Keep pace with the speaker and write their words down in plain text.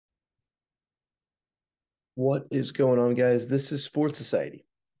What is going on, guys? This is Sports Society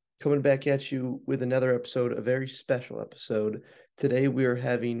coming back at you with another episode, a very special episode. Today we are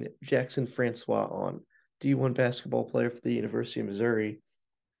having Jackson Francois on, D1 basketball player for the University of Missouri.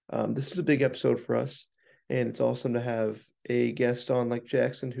 This is a big episode for us, and it's awesome to have a guest on like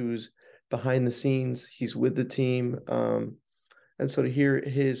Jackson who's behind the scenes. He's with the team, and so to hear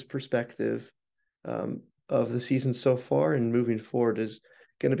his perspective of the season so far and moving forward is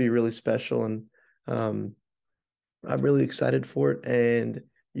going to be really special. And I'm really excited for it, and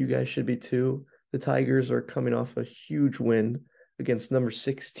you guys should be too. The Tigers are coming off a huge win against number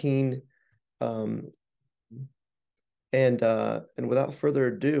 16. Um, and without further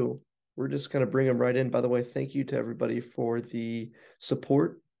ado, we're just gonna bring him right in. By the way, thank you to everybody for the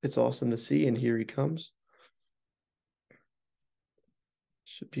support. It's awesome to see, and here he comes.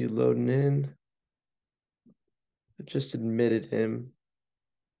 Should be loading in. I just admitted him.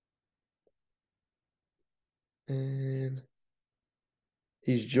 And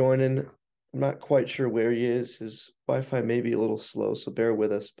he's joining. I'm not quite sure where he is. His Wi-Fi may be a little slow, so bear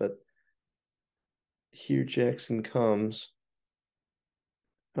with us, but here Jackson comes.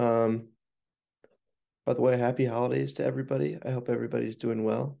 Um, by the way, happy holidays to everybody. I hope everybody's doing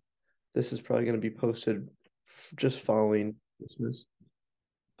well. This is probably going to be posted just following Christmas.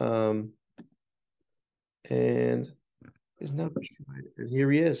 Um, and he's not, and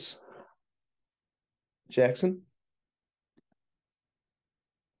here he is. Jackson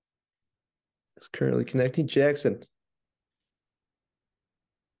is currently connecting. Jackson,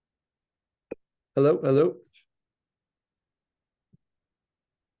 hello, hello.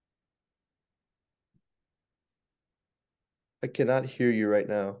 I cannot hear you right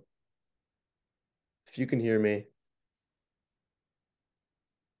now. If you can hear me.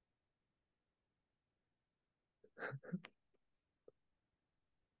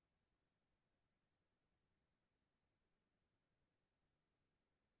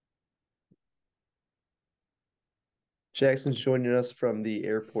 Jackson's joining us from the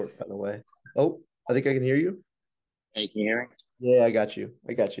airport, by the way. Oh, I think I can hear you. Hey, can you hear me? Yeah, I got you.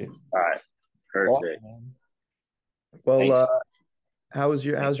 I got you. All right, perfect. Awesome. Well, Thanks, thanks how's for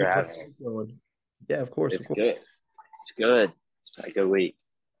your having me. practice going? Yeah, of course, of It's course. good. It's good. It's been a good week.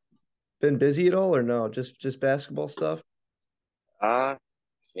 Been busy at all or no? Just basketball stuff? Uh,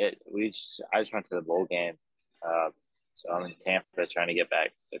 I just went to the bowl game. Uh, so I'm in Tampa trying to get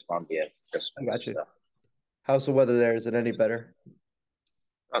back to Columbia for I got Christmas. you. So How's the weather there? Is it any better?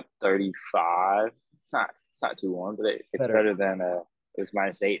 about 35. It's not too warm, but it's Better. better than it was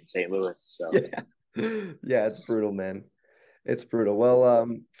 -8 in St. Louis. So Yeah. Yeah, it's brutal, man. It's brutal. Well,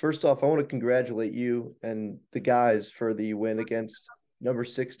 first off, I want to congratulate you and the guys for the win against number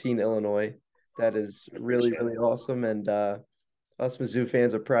 16 Illinois. That is I really, appreciate really it. awesome. And us Mizzou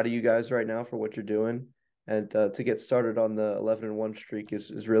fans are proud of you guys right now for what you're doing. And to get started on the 11-1 streak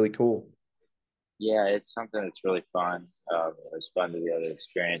is really cool. Yeah, it's something that's really fun. It was fun to be able to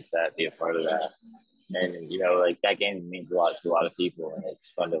experience that, be a part of that. And like that game means a lot to a lot of people, and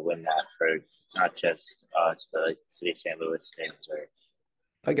it's fun to win that for not just us, but like the city of St. Louis, state of Missouri.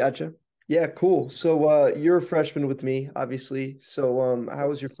 I gotcha. Yeah, cool. So you're a freshman with me, obviously. So how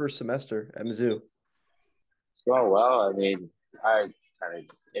was your first semester at Mizzou? It's going well. I mean, I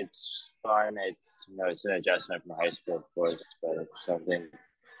it's fun. It's an adjustment from high school, of course, but it's something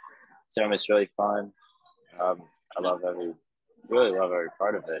that's really fun. Um, I really love every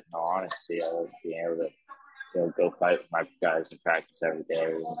part of it. In all honesty, I love being able to go fight with my guys in practice every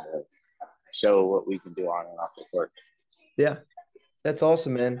day and show what we can do on and off the court. Yeah, that's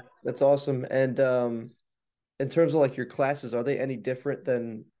awesome, man. That's awesome. And in terms of like your classes, are they any different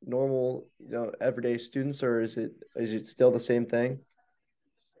than normal, everyday students, or is it still the same thing?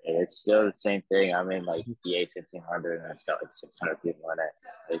 It's still the same thing. I'm in like BA 1500 and it's got like 600 people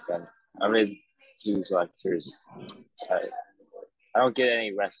in it. I'm in huge lectures. I, I don't get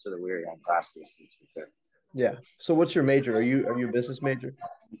any rest for the weary on classes, that's for sure. Yeah. So what's your major? Are you a business major?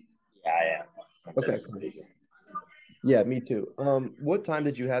 Yeah, I am. I'm Okay, just cool. speaking. Yeah, me too. What time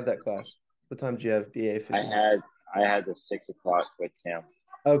did you have that class? What time did you have BA I 15? had I had the 6 o'clock with Tim.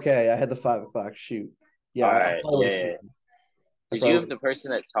 Okay, I had the 5 o'clock. Shoot. Yeah, All I right, probably would yeah, have yeah, yeah. sleeping. I Did you probably have would the have.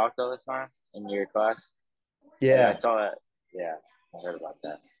 person that talked all the time in your class? I Yeah, saw that. Yeah, I heard about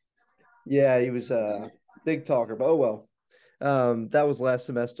that. yeah, he was a big talker, but oh well. That was last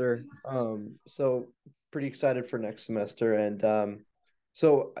semester. So pretty excited for next semester. And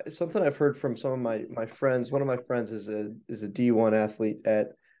so something I've heard from some of my friends, one of my friends is a D1 athlete at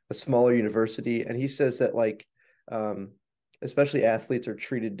a smaller university, and he says that like um especially athletes are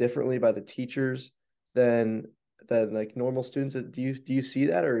treated differently by the teachers than like normal students. Do you see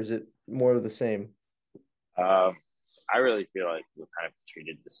that, or is it more of the same? Um, I really feel like we're kind of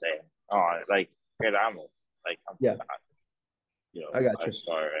treated the same. Oh, like granted, I'm Yeah, not, I got five you.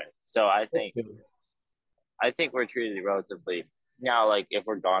 star, right? So That's good. I think we're treated relatively now. Like if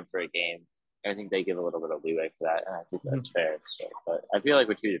we're gone for a game, I think they give a little bit of leeway for that, and I think that's Mhm. fair. So, but I feel like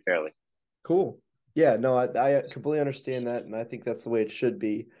we're treated fairly. Cool. Yeah, no, I completely understand that, and I think that's the way it should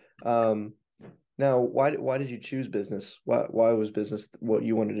be. Um, Now, why did you choose business? Why was business what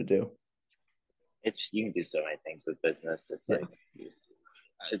you wanted to do? It's you can do so many things with business. It's Yeah.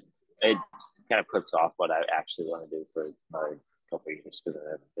 like it kind of puts off what I actually want to do for my couple of years because I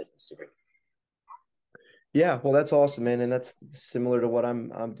have a business degree. Yeah, well, that's awesome, man, and that's similar to what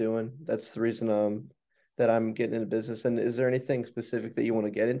I'm doing. That's the reason that I'm getting into business. And is there anything specific that you want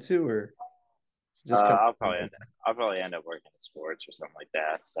to get into, or just kind I'll of probably I'll probably end up working in sports or something like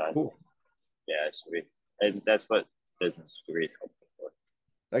that. So cool? yeah, it should be. And that's what business degrees help me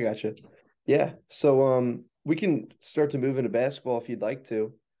for. I got you. Yeah, so we can start to move into basketball if you'd like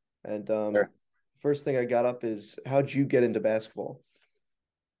to. And Sure. first thing I got up is how'd you get into basketball?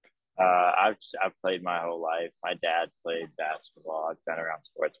 I've played my whole life. My dad played basketball. I've been around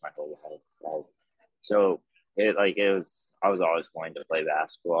sports my whole life. So it was I was always going to play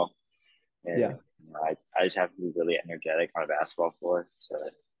basketball, and Yeah. I just have to be really energetic on a basketball floor. So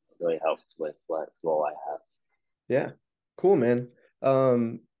it really helps with what role I have. Yeah. Cool, man.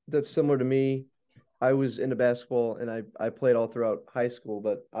 That's similar to me. I was into basketball and I played all throughout high school,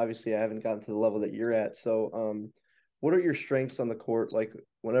 but obviously I haven't gotten to the level that you're at. So, what are your strengths on the court? Like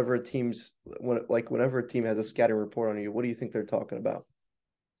whenever a team has a scouting report on you, what do you think they're talking about?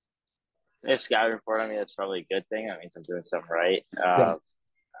 If scouting report on me, that's probably a good thing. That means I'm doing something right. Yeah.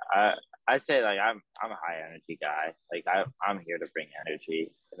 I I say like I'm a high energy guy. Like I'm here to bring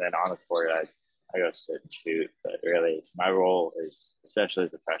energy, and then on the court I go sit and shoot. But really, my role is, especially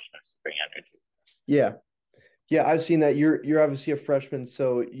as a freshman, is to bring energy. Yeah. Yeah, I've seen that. You're obviously a freshman,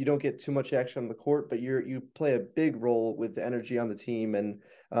 so you don't get too much action on the court, but you play a big role with the energy on the team,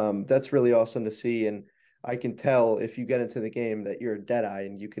 and that's really awesome to see. And I can tell if you get into the game that you're a dead eye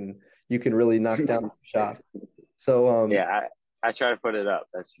and you can really knock down shots. So Yeah, I try to put it up.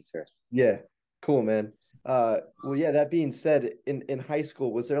 That's for sure. yeah, cool, man. Well, yeah. That being said, in high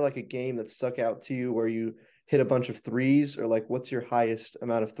school, was there like a game that stuck out to you where you hit a bunch of threes, or like what's your highest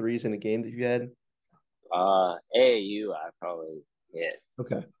amount of threes in a game that you had? AAU, I hit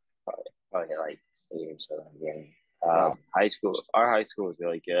Okay. probably hit like 8 or 7 a game. Wow. Our high school was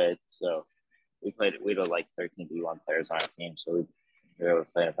really good, so we had like 13 D1 players on our team, so we were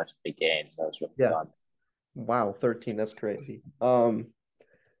playing a bunch of big games. That was really Yeah. fun. Wow, 13. That's crazy. Well,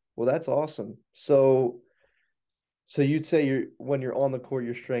 that's awesome. So you'd say when you're on the court,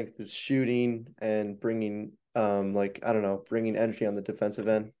 your strength is shooting and bringing like I don't know, bringing energy on the defensive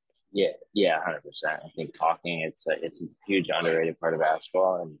end. Yeah, yeah, 100%. I think talking it's a huge underrated part of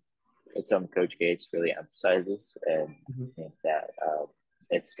basketball, and it's something Coach Gates really emphasizes. And Mhm. I think that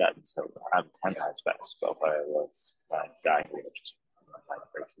it's gotten so. I'm 10 times basketball player was my guy here, just my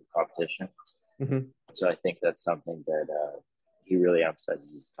breakthrough competition. Mhm. So I think that's something that he really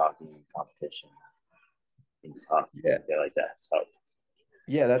emphasizes talking in competition, being tough, Yeah. and like that. So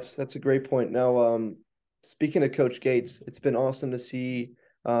Yeah, that's a great point. Now, speaking of Coach Gates, it's been awesome to see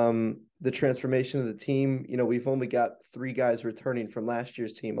the transformation of the team. You know, we've only got three guys returning from last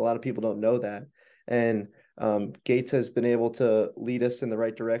year's team. A lot of people don't know that. And Gates has been able to lead us in the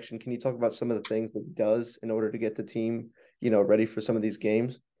right direction. Can you talk about some of the things that he does in order to get the team, ready for some of these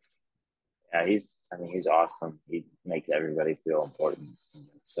games? yeah, he's awesome. He makes everybody feel important.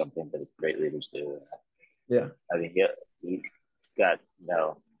 It's something that great leaders do. Yeah. I mean, he's got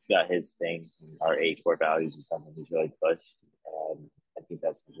he's got his things, and our 8 core values is something he's really pushed. And I think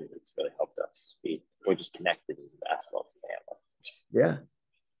that's something that's really helped us. We're just connected as a basketball family. Yeah.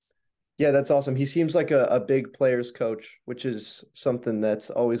 Yeah, that's awesome. He seems like a big players coach, which is something that's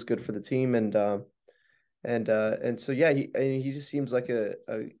always good for the team. And so yeah, he just seems like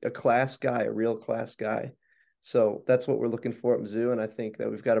a class guy, a real class guy. So that's what we're looking for at Mizzou, and I think that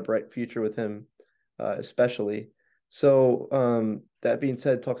we've got a bright future with him, especially. So that being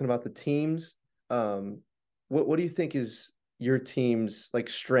said, talking about the teams, what do you think is your team's like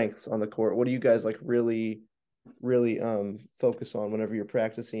strengths on the court? What do you guys like really focus on whenever you're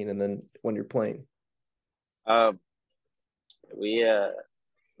practicing and then when you're playing? Um, we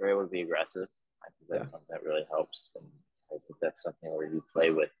we're able to be aggressive. I think Yeah. that's something that really helps, and I think that's something where you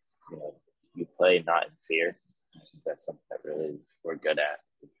play with, you know, you play not in fear. I think that's something that really we're good at.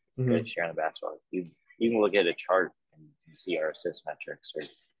 Good at Hmm. sharing the basketball. You can look at a chart and you see our assist metrics are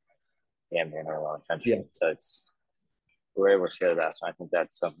damn near number one Yeah. country. So it's we're able to share that. So I think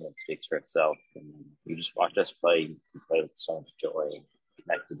that's something that speaks for itself. And you just watch us play, you play with so much joy and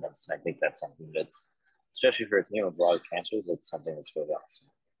connectedness. I think that's something that's, especially for a team with a lot of transfers, it's something that's really awesome.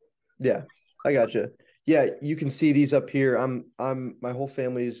 Yeah, I gotcha. Yeah, you can see these up here. I'm my whole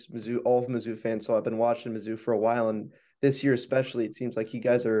family's Mizzou, all of Mizzou fans, so I've been watching Mizzou for a while, and this year especially, it seems like you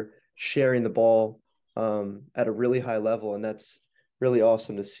guys are sharing the ball at a really high level, and that's really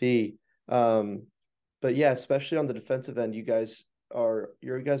awesome to see. Um, but yeah, especially on the defensive end, you guys are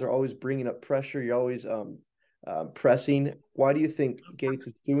always bringing up pressure. You're always pressing. Why do you think Gates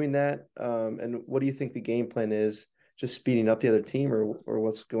is doing that? And what do you think the game plan is? Just speeding up the other team, or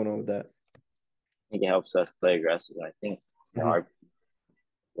what's going on with that? I think it helps us play aggressive. And I think Hmm.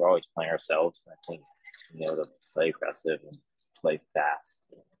 we're always playing ourselves. And I think to play aggressive and play fast,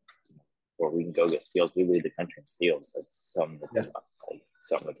 or we can go get steals. We lead the country in steals. So it's Yeah.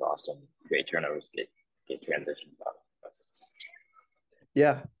 something that's awesome. Great turnovers, get transition buckets.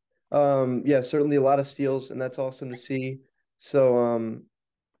 Yeah. Yeah, certainly a lot of steals, and that's awesome to see. So,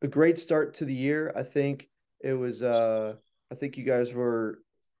 a great start to the year. I think you guys were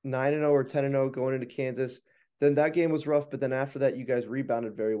 9-0 or 10-0 going into Kansas. Then that game was rough, but then after that you guys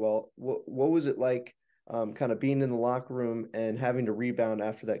rebounded very well. What was it like kind of being in the locker room and having to rebound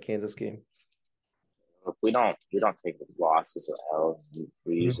after that Kansas game? We don't take the losses as a L.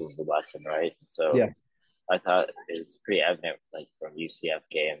 We use Mhm. it as a lesson, right? So Yeah. I thought it was pretty evident, like from UCF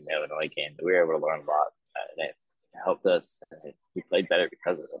game, the Illinois game, that we were able to learn a lot, and it helped us. And we played better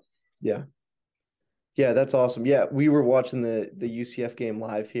because of it. Yeah. Yeah, that's awesome. Yeah, we were watching the UCF game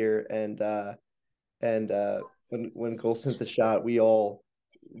live here, and when Golson hit the shot, we all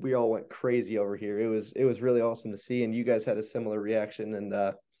went crazy over here. It was really awesome to see, and you guys had a similar reaction.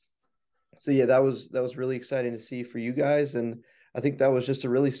 And so yeah, that was really exciting to see for you guys, and I think that was just a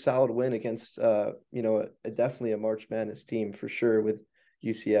really solid win against definitely a March Madness team for sure with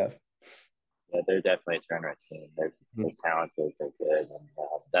UCF. Yeah, they're definitely a tournament team. They're Mhm. talented. They're good. And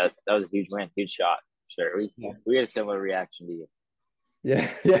that was a huge win, huge shot. Sure, Yeah. we had a similar reaction to you.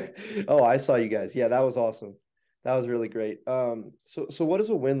 Yeah, yeah. Oh, I saw you guys. Yeah, that was awesome. That was really great. So what does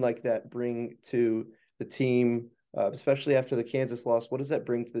a win like that bring to the team, especially after the Kansas loss? What does that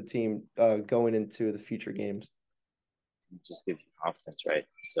bring to the team going into the future games? It just gives you confidence, right?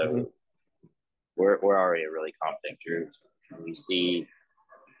 Mhm. So we're already a really confident group. When you see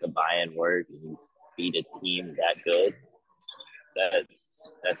the buy-in work and you beat a team that good, that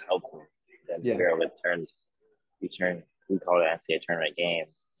that's helpful. Then Yeah, you're able to we call it an NCAA tournament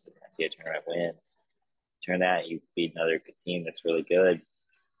game. It's an NCAA tournament win. Turn that, you beat another good team that's really good.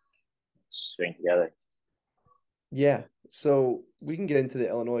 String together. yeah. So we can get into the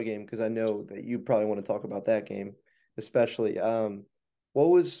Illinois game because I know that you probably want to talk about that game, especially. What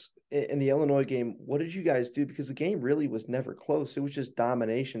was in the Illinois game? What did you guys do? Because the game really was never close. It was just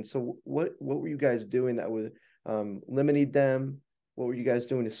domination. So what were you guys doing that was limiting them? What were you guys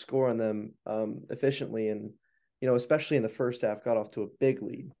doing to score on them efficiently? And especially in the first half, got off to a big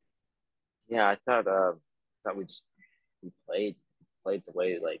lead. Yeah, I thought we played the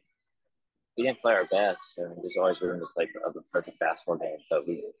way like we didn't play our best, and there's always room to play the perfect basketball game. But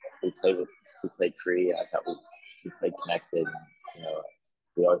we played with we played free. I thought we played connected. And,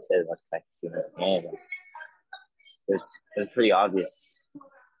 we always say the most connected team in this game. And it was pretty obvious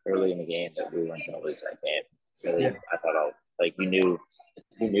early in the game that we weren't going to lose that game. Really, Yeah. I thought like you knew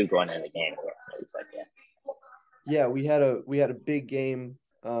going into the game we weren't going to lose that game. Yeah, we had a big game,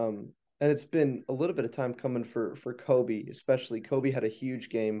 and it's been a little bit of time coming for Kobe, especially. Kobe had a huge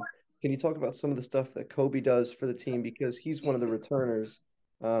game. Can you talk about some of the stuff that Kobe does for the team because he's one of the returners,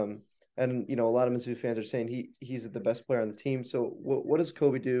 and a lot of Mizzou fans are saying he's the best player on the team. So what does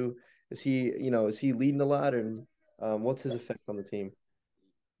Kobe do? Is he leading a lot, and what's his effect on the team?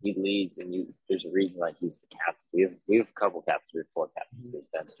 He leads, and there's a reason like he's the captain. We have a couple captains, we have four captains. Mhm. We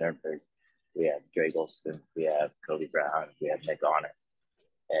have Ben Sternberg, we have Dre Golston, we have Kobe Brown, we have Nick Honor,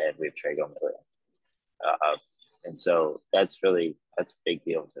 and we have Trago Miller. And so that's a big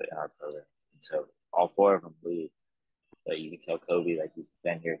deal in our program. And so all four of them lead. But you can tell Kobe like he's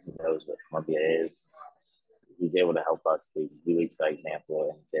been here, he knows what Columbia is. He's able to help us lead. He leads by example,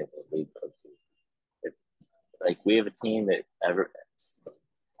 and he's able to lead. Like we have a team that ever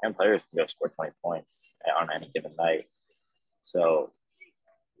 10 players can go score 20 points on any given night. So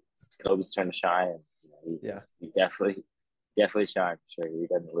it's Kobe's turn to shine, and Yeah. he definitely shine for sure. He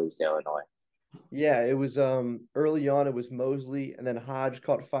doesn't lose to Illinois. Yeah, it was early on it was Mosley and then Hodge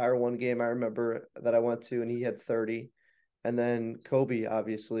caught fire one game I remember that I went to and he had 30. And then Kobe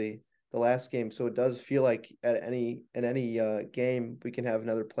obviously the last game. So it does feel like at any in any game we can have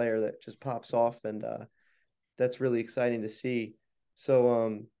another player that just pops off and that's really exciting to see.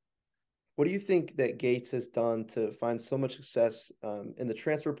 So, what do you think that Gates has done to find so much success in the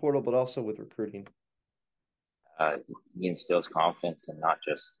transfer portal, but also with recruiting? He instills confidence in not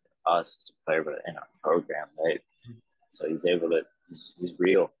just us as a player, but in our program, right? So he's able to. He's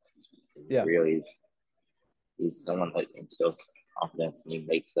real. He's Yeah. real. He's someone that instills confidence, and he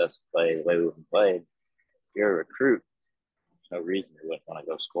makes us play the way we want to play. If you're a recruit, there's no reason you wouldn't want to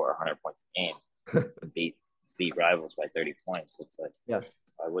go score 100 points a game and beat rivals by 30 points. It's like, Yeah.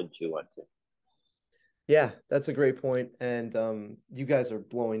 why wouldn't you want to? Yeah, that's a great point. And you guys are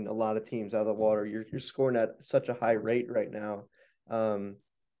blowing a lot of teams out of the water. You're scoring at such a high rate right now. Um,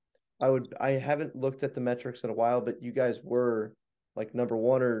 I haven't looked at the metrics in a while, but you guys were like number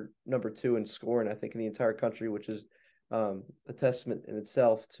one or number two in scoring, I think, in the entire country, which is a testament in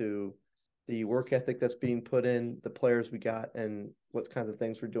itself to the work ethic that's being put in, the players we got, and what kinds of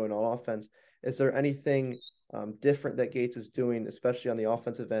things we're doing on offense. Is there anything different that Gates is doing, especially on the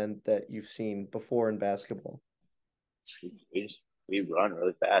offensive end, that you've seen before in basketball? We run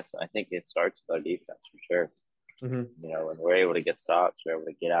really fast. And I think it starts with our defense for sure. Hmm. When we're able to get stops, we're able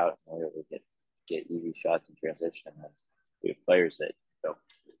to get out, and we're able to get easy shots in transition. And we have players that don't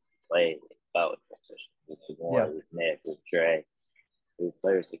play well in transition. With Yeah. DeMore, with Nick, with Dre, we have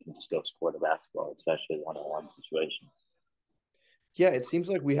players that can just go score the basketball, especially one-on-one situations. Yeah, it seems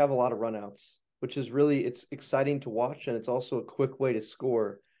like we have a lot of runouts, which is really it's exciting to watch, and it's also a quick way to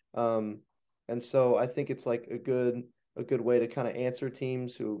score. Um, and so I think it's like a good way to kind of answer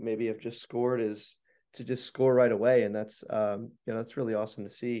teams who maybe have just scored is to just score right away, and that's that's really awesome to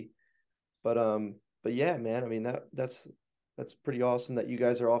see. But yeah, man, I mean that's pretty awesome that you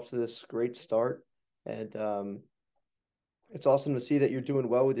guys are off to this great start, and it's awesome to see that you're doing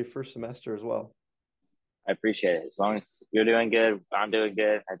well with your first semester as well. I appreciate it. As long as you're doing good, I'm doing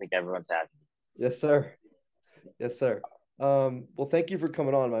good. I think everyone's happy. Yes, sir. Yes, sir. Well, thank you for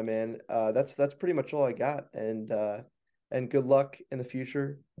coming on, my man. That's pretty much all I got, and good luck in the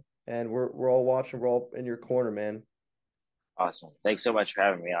future. And we're all watching. We're all in your corner, man. Of Awesome. Thanks so much for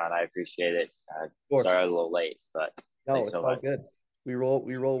having me on. I appreciate it. Sorry I course. was a little late, but No, thanks it's so all much. good. We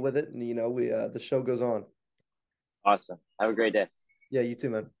roll with it, and we the show goes on. Awesome. Have a great day. Yeah, you too,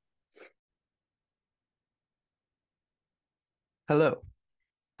 man. Hello,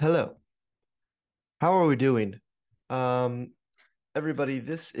 hello. How are we doing? Um, Everybody,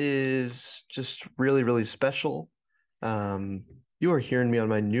 this is just really, really special. You are hearing me on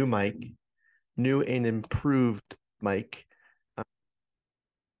my new mic, new and improved mic.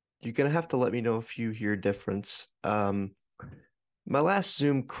 You're gonna have to let me know if you hear a difference. My last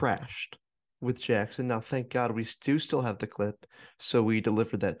Zoom crashed with Jackson. Now, thank God we do still have the clip, so we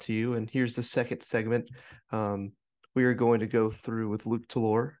delivered that to you. And here's the second segment. Um, we are going to go through with Luke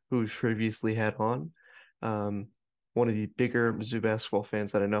Talor, who we've previously had on, um, one of the bigger Mizzou basketball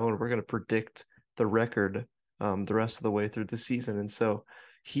fans that I know, and we're going to predict the record the rest of the way through the season. And so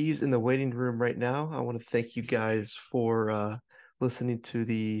he's in the waiting room right now. I want to thank you guys for listening to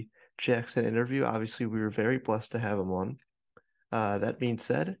the Jackson interview. Obviously, we were very blessed to have him on. That being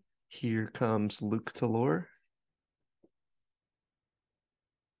said, here comes Luke Talor.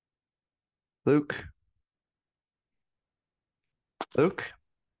 Luke, Luke,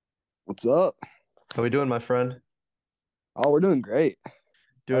 What's up? how we doing, my friend? Oh, we're doing great. How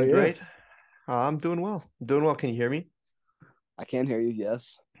are Doing you? great. I'm doing well. I'm doing well. Can you hear me? I can hear you.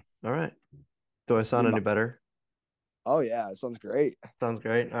 Yes. All right. Do I You sound mi- any better? Oh yeah, it sounds great. Sounds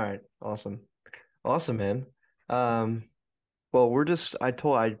great. All right. Awesome. Awesome, man. Um, well,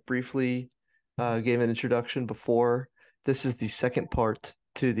 I briefly gave an introduction before. This is the second part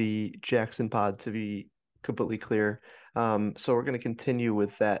to the Jackson pod, to be completely clear. So we're going to continue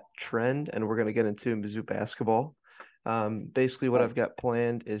with that trend, and we're going to get into Mizzou basketball. Basically, what Right. I've got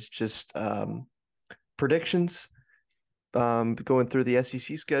planned is just predictions, going through the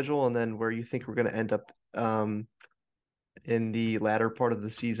SEC schedule, and then where you think we're going to end up in the latter part of the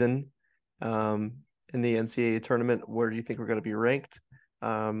season, in the NCAA tournament. Where do you think we're going to be ranked?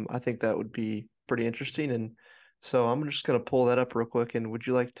 I think that would be pretty interesting. And so I'm just going to pull that up real quick. And would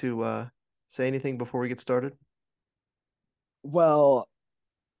you like to say anything before we get started? Well,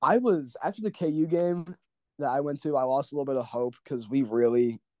 I was after the KU game that I went to. I lost a little bit of hope because we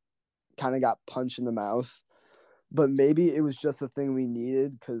really kind of got punched in the mouth. But maybe it was just a thing we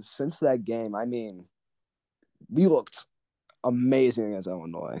needed because since that game, I mean, we looked amazing against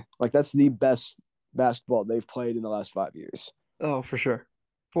Illinois. Like that's the best basketball they've played in the last 5 years. Oh, for sure.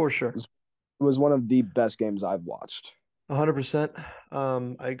 For It sure. was, it was one of the best games I've watched. 100%.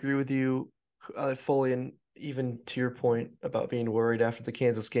 I agree with you fully. And even to your point about being worried after the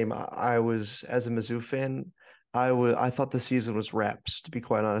Kansas game, I was, as a Mizzou fan, I thought the season was wraps, to be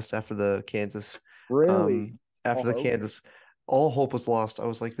quite honest, Really, um all after the hope. Kansas all hope was lost. I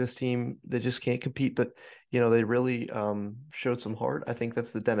was like, this team, they just can't compete. But they really showed some heart. I think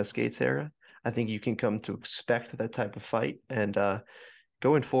that's the Dennis Gates era. I think you can come to expect that type of fight. And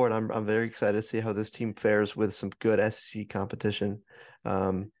going forward, I'm very excited to see how this team fares with some good SEC competition.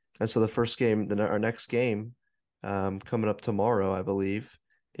 And so the first game, our next game, coming up tomorrow, I believe,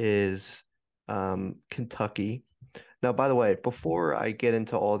 is Kentucky. Now, by the way, before I get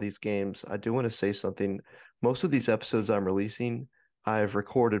into all these games, I do want to say something. Most of these episodes I'm releasing, I've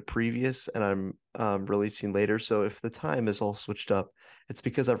recorded previous and I'm releasing later. So if the time is all switched up, it's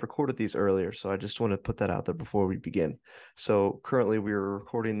because I've recorded these earlier. So I just want to put that out there before we begin. So currently we're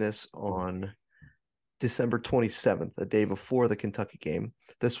recording this on December 27th, a day before the Kentucky game.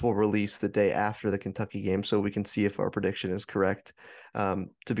 This will release the day after the Kentucky game so we can see if our prediction is correct. To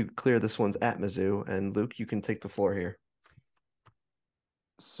be clear, this one's at Mizzou. And Luke, you can take the floor here.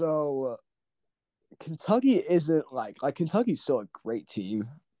 So Kentucky isn't like Kentucky's still a great team,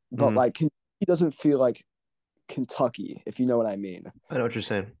 but Mhm. like Kentucky doesn't feel like Kentucky, if you know what I mean, I know what you're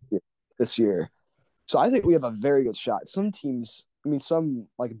saying. this year. So I think we have a very good shot. Some teams, I mean, some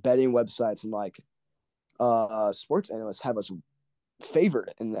like betting websites and like sports analysts have us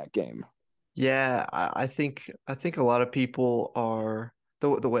favored in that game. Yeah, I think a lot of people are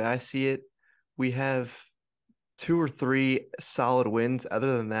the way I see it, we have two or three solid wins.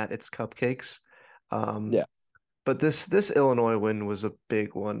 Other than that, it's cupcakes. Um, Yeah. but this Illinois win was a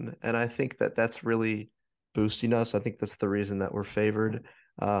big one, and I think that that's really boosting us. I think that's the reason that we're favored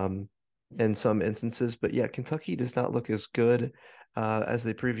in some instances. But yeah, Kentucky does not look as good as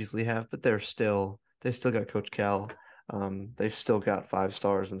they previously have, but they still got Coach Cal. They've still got 5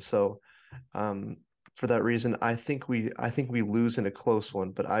 stars, and so um, for that reason, I think we lose in a close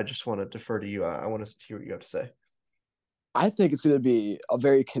one. But I just want to defer to you. I want to hear what you have to say. I think it's going to be a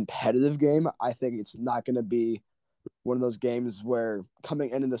very competitive game. I think it's not going to be one of those games where coming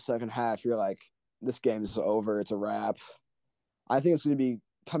into the second half, you're like, this game is over. It's a wrap. I think it's going to be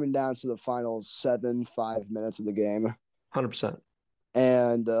coming down to the final 7, 5 minutes of the game. 100%.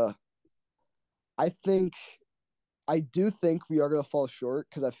 And I think, I do think we are going to fall short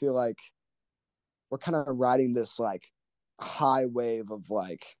because I feel like we're kind of riding this like high wave of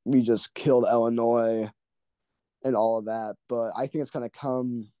like, we just killed Illinois and all of that. But I think it's going to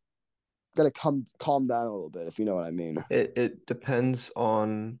come calm down a little bit, if you know what I mean. It depends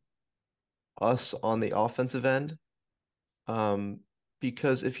on us on the offensive end. Um,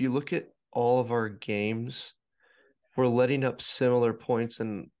 because if you look at all of our games, we're letting up similar points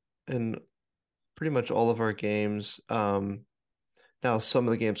in pretty much all of our games. Now some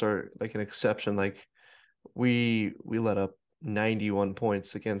of the games are like an exception. Like we let up 91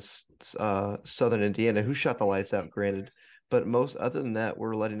 points against Southern Indiana, who shot the lights out, granted. But most other than that,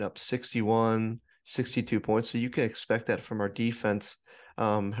 we're letting up 61, 62 points. So you can expect that from our defense.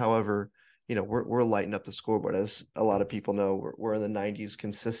 However, we're lighting up the scoreboard. As a lot of people know, we're in the 90s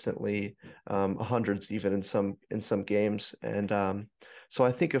consistently, hundreds even in some games. And so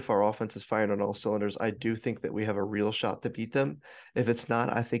I think if our offense is firing on all cylinders, I do think that we have a real shot to beat them. If it's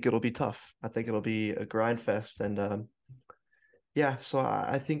not, I think it'll be tough. I think it'll be a grind fest. And yeah, so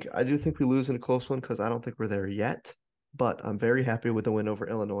I do think we lose in a close one because I don't think we're there yet. But I'm very happy with the win over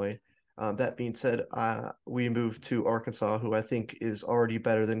Illinois. That being said, we moved to Arkansas, who I think is already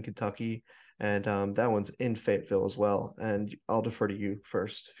better than Kentucky, and that one's in Fayetteville as well. And I'll defer to you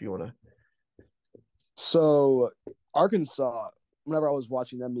first if you want to. So Arkansas, whenever I was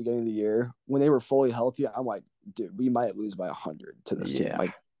watching them beginning of the year, when they were fully healthy, I'm like, dude, we might lose by 100 to this team. Yeah,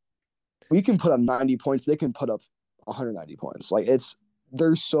 Like, we can put up 90 points, they can put up 190 points. Like,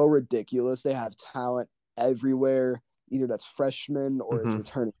 they're so ridiculous. They have talent everywhere. Either that's freshmen or it's hmm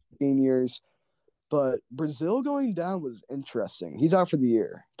returning seniors. But Brazil going down was interesting. He's out for the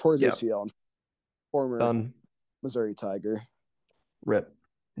year, towards yeah, ACL, and former done. Missouri Tiger. Rip,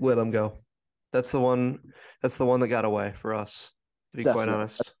 let them go. That's the one. That's the one that got away for us, to be quite Definitely.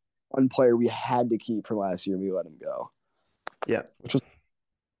 That's honest. one player we had to keep from last year. We let him go, Yeah, which was,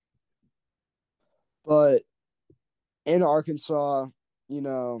 but in Arkansas, you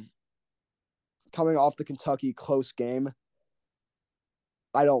know, coming off the Kentucky close game,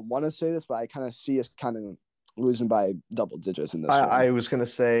 I don't want to say this, but I kind of see us kind of losing by double digits in I, this one. I was gonna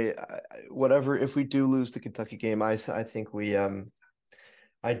say whatever. If we do lose the Kentucky game, I think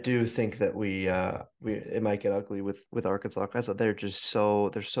I do think that we it might get ugly with Arkansas because they're so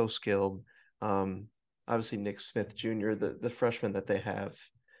skilled. Um, Obviously Nick Smith Jr., the freshman that they have,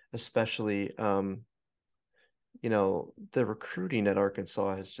 especially the recruiting at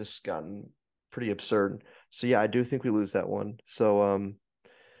Arkansas has just gotten pretty absurd. So yeah, I do think we lose that one. So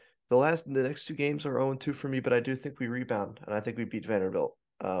the next two games are 0-2 for me, but I do think we rebound and I think we beat Vanderbilt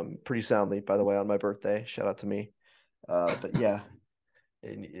pretty soundly, by the way, on my birthday. Shout out to me. But yeah,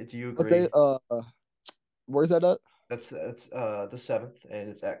 do you What they agree? where's that at? That's the seventh, and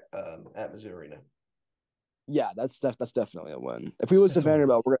it's at Mizzou Arena. Yeah, that's definitely a win. If we lose to That's a win.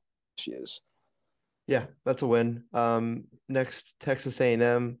 Vanderbilt, we're gonna she is. Yeah, that's a win. Next Texas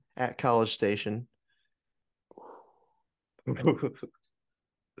A&M at College Station.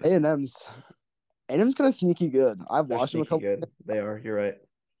 A&M's A&M's kind of sneaky good. I've They're watched them a sneaky couple. good. They are. You're right.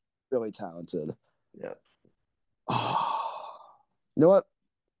 Really talented. Yeah, You know what?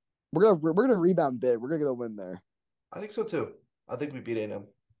 We're gonna rebound big. We're gonna get a win there. I think so too. I think we beat A&M.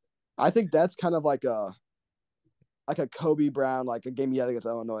 I think that's kind of like a Kobe Brown, like a game he had against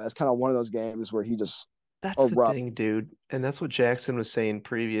Illinois. That's kind of one of those games where he just That's the erupt. thing, dude. And that's what Jackson was saying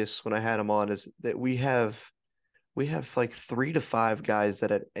previous when I had him on is that we have like 3 to 5 guys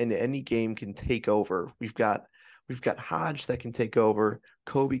that in any game can take over. We've got Hodge that can take over.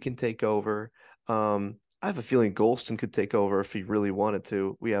 Kobe can take over. I have a feeling Golston could take over if he really wanted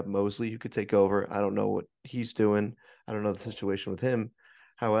to. We have Mosley who could take over. I don't know what he's doing. I don't know the situation with him.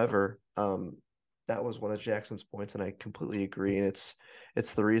 However, that was one of Jackson's points, and I completely agree. And it's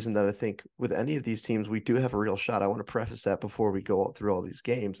the reason that I think with any of these teams we do have a real shot. I want to preface that before we go through all these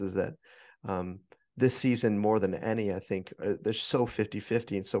games is that this season more than any, I think they're so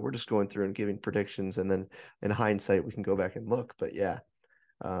 50-50. And so we're just going through and giving predictions. And then in hindsight, we can go back and look. But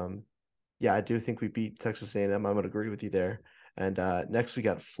um, yeah, I do think we beat Texas A&M. I'm going to agree with you there. And next we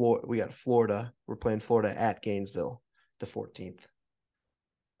got Florida. We're playing Florida at Gainesville, the 14th.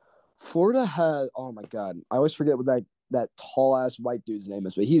 Florida had oh my god, I always forget what that tall ass white dude's name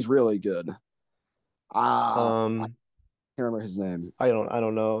is, but he's really good. I Um, can't remember his name. I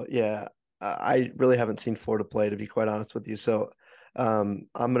don't know. Yeah, I really haven't seen Florida play to be quite honest with you. So I'm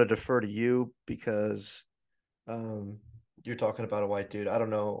going to defer to you because Um, you're talking about a white dude. I don't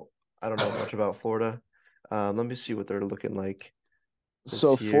know. I don't know much about Florida. Let me see what they're looking like this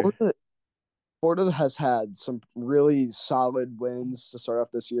So year. Florida has had some really solid wins to start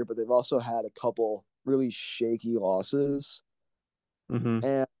off this year, but they've also had a couple really shaky losses. Mm-hmm.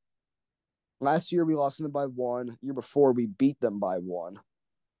 And last year we lost them by one. Year before we beat them by one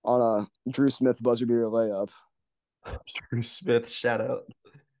on a Drew Smith buzzer beater layup. Drew Smith, shout out.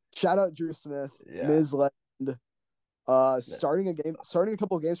 Shout out Drew Smith, Yeah. Ms. Legend. Starting a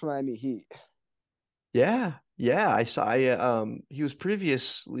couple of games for Miami Heat. Yeah. Yeah. I saw he was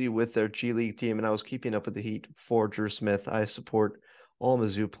previously with their G League team and I was keeping up with the Heat for Drew Smith. I support all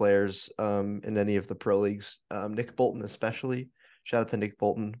Mizzou players in any of the pro leagues. Nick Bolton especially. Shout out to Nick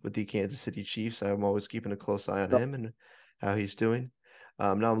Bolton with the Kansas City Chiefs. I'm always keeping a close eye on him and how he's doing.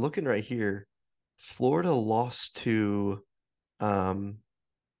 Now I'm looking right here. Florida lost to um,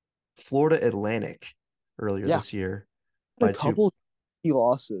 Florida Atlantic earlier Yeah, this year a by two. couple key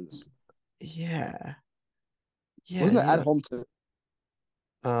losses. Yeah, yeah. Wasn't it at home too?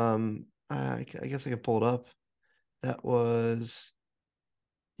 I guess I can pull it up. That was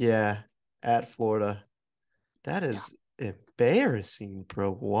yeah at Florida. That Yeah, is embarrassing,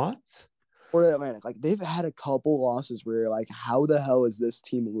 bro. What? Florida Atlantic. Like they've had a couple losses where you're like, how the hell is this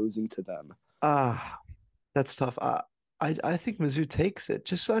team losing to them? Ah, that's tough. I think Mizzou takes it.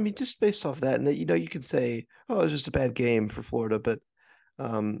 Just based off that, and that you can say, oh, it was just a bad game for Florida, but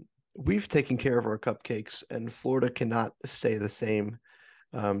we've taken care of our cupcakes, and Florida cannot stay the same.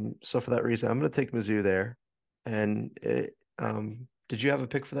 So for that reason, I'm going to take Mizzou there. And did you have a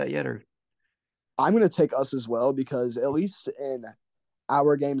pick for that yet, or I'm gonna take us as well because at least in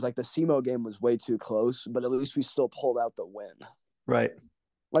our games, like the SEMO game was way too close, but at least we still pulled out the win. right,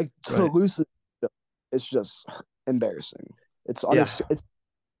 Like right, Toulouse, it's just embarrassing. It's yeah.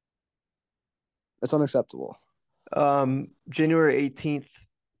 it's unacceptable. January 18th,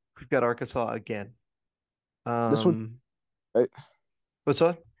 we've got Arkansas again. This one, Um, right? what's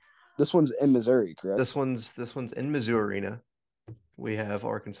that? This one's in Missouri, This correct? one's this one's in Mizzou Arena. We have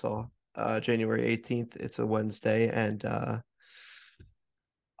Arkansas, January 18th. It's a Wednesday, and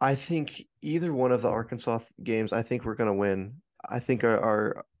I think either one of the Arkansas games, I think we're gonna win. I think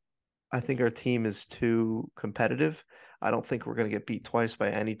our team is too competitive. I don't think we're going to get beat twice by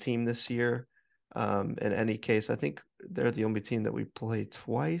any team this year. In any case, I think they're the only team that we play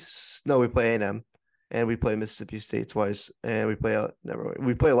twice. No, we play A&M and we play Mississippi State twice, and we play never mind.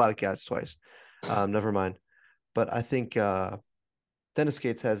 We play a lot of cats twice. Never mind. But I think Dennis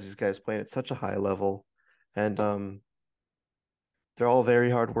Gates has these guys playing at such a high level, and they're all very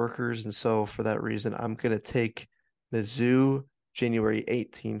hard workers. And so for that reason, I'm going to take Mizzou January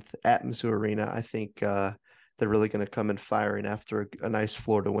 18th at Mizzou Arena. I think they're really going to come in firing after a nice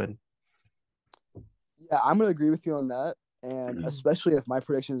Florida win. Yeah, I'm gonna agree with you on that, and especially if my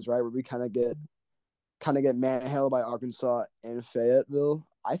prediction is right, where we kind of get manhandled by Arkansas and Fayetteville.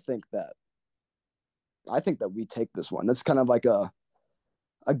 I think that we take this one. That's kind of like a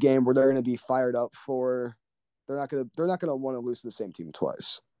game where they're going to be fired up for. They're not gonna want to lose to the same team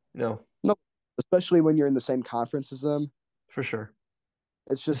twice. No, No, especially when you're in the same conference as them. for sure.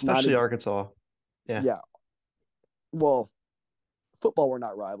 It's just not Especially a Arkansas. Yeah. yeah. Well, football we're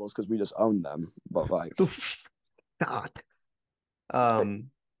not rivals because we just own them, but like God.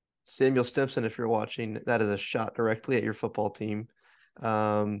 Samuel Stimson, if you're watching, that is a shot directly at your football team.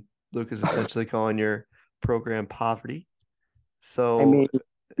 Luke is essentially calling your program poverty. I So mean, you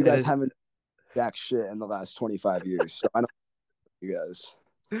it guys is haven't jack shit in the last 25 years, so I know you guys.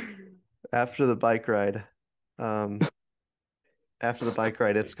 after the bike ride. Um, After the bike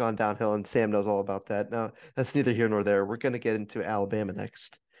ride, it's gone downhill, and Sam knows all about that. Now, that's neither here nor there. We're going to get into Alabama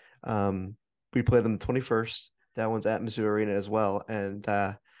next. We play them the 21st. That one's at Mizzou Arena as well, and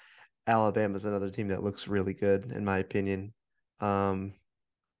Alabama's another team that looks really good, in my opinion. Um,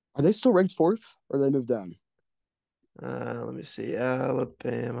 Are they still ranked fourth, or they moved down? let me see.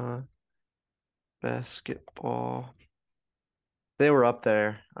 Alabama basketball. They were up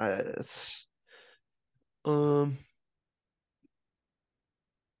there. Um,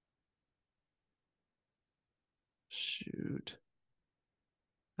 shoot.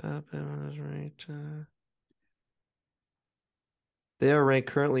 Alabama's ranked. They are ranked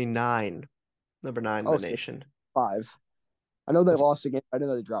currently number 9 in Oh, the so nation. 5. I know they That's lost again. I didn't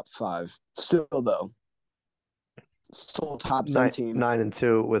know they dropped 5. Still though, still top 10 nine, team.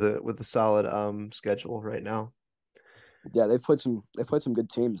 9-2 with a solid schedule right now. Yeah, they've played some good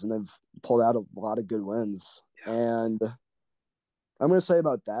teams and they've pulled out a lot of good wins. And I'm gonna say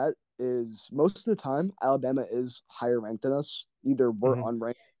about that is most of the time Alabama is higher ranked than us. Either we're Mhm.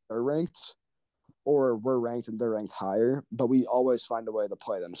 unranked, they're ranked, or we're ranked and they're ranked higher. But we always find a way to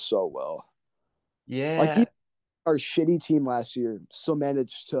play them so well. Like Yeah, even our shitty team last year still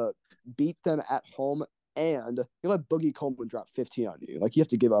managed to beat them at home, and you let Boogie Coleman drop 15 on you. Like you have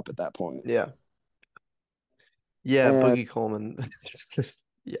to give up at that point. yeah, yeah. And Boogie Coleman.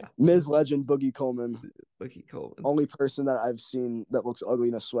 Yeah, Ms. Legend Boogie Coleman, Boogie Coleman. only person that I've seen that looks ugly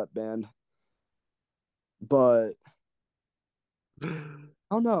in a sweatband. But I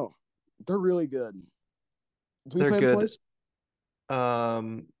don't know. They're really good. Do we They're play them good. twice?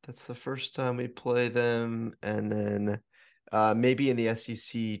 That's the first time we play them, and then maybe in the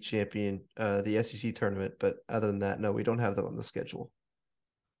the SEC tournament. But other than that, no, we don't have them on the schedule.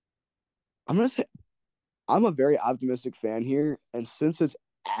 I'm gonna say I'm a very optimistic fan here, and since it's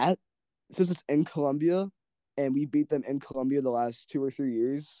in Columbia, and we beat them in Columbia the last 2 or 3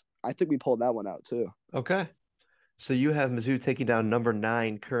 years, I think we pulled that one out too. Okay, so you have Mizzou taking down number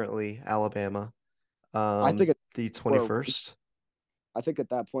 9 currently, Alabama. I think The we're 21st. I think at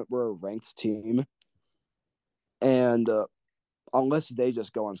that point we're a ranked team, and unless they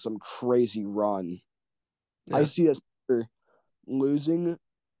just go on some crazy run, I Yeah. see us losing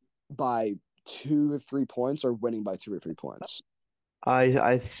by 2 or 3 points or winning by 2 or 3 points.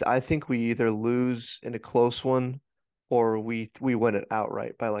 I think we either lose in a close one or we win it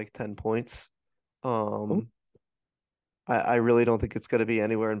outright by like 10 points. Oh, Um, I really don't think it's going to be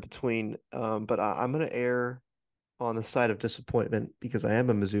anywhere in between. But I'm going to err on the side of disappointment because I am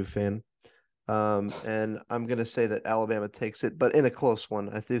a Mizzou fan. And I'm going to say that Alabama takes it, but in a close one.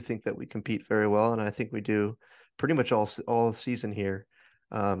 I do think that we compete very well, and I think we do pretty much all season here.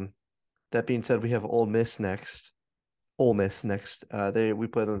 Um, that being said, we have Ole Miss next. Ole Miss next. We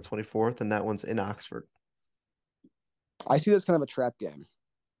play them on the 24th, and that one's in Oxford. I see this kind of a trap game.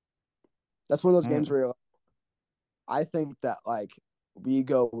 That's one of those games Mm, where I think that like we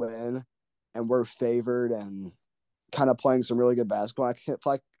go in and we're favored and kind of playing some really good basketball. I kind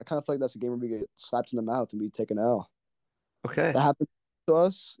of feel like that's a game where we get slapped in the mouth and we take an L. okay. That happened to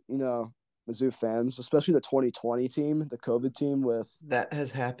us, Mizzou fans, especially the 2020 team, the COVID team with That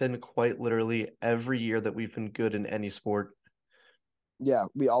has happened quite literally every year that we've been good in any sport. yeah,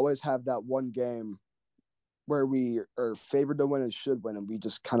 we always have that one game where we are favored to win and should win and we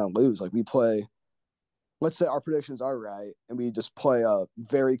just kind of lose. Like we play let's say our predictions are right and we just play a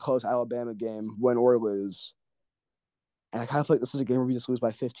very close Alabama game, win or lose. And I kind of feel like this is a game where we just lose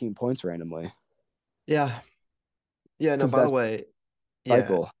by 15 points randomly Yeah. Yeah, no, because that's yeah.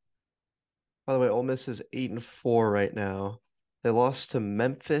 cycle. By the way, Ole Miss is 8-4 right now. They lost to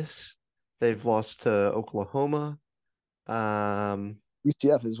Memphis. They've lost to Oklahoma. Um,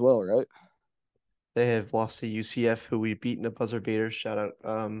 UCF as well, right? They have lost to UCF, who we beat in a buzzer beater. Shout out,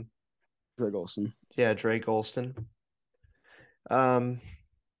 Greg Olson. yeah, Dre Golston. Um,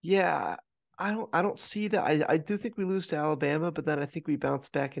 yeah, I don't see that. I do think we lose to Alabama, but then I think we bounce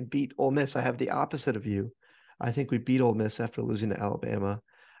back and beat Ole Miss. I have the opposite of you. I think we beat Ole Miss after losing to Alabama.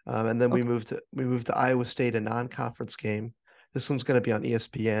 And then Okay. we moved to Iowa State, a non-conference game. This one's going to be on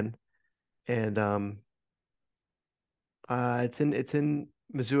ESPN, and it's in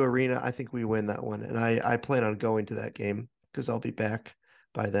Mizzou Arena. I think we win that one, and I plan on going to that game because I'll be back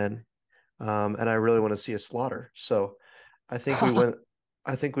by then. And I really want to see a slaughter. So I think we win.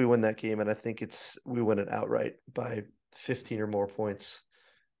 I think we win that game, and I think we win it outright by 15 or more points.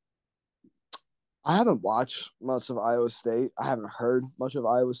 I haven't watched much of Iowa State. I haven't heard much of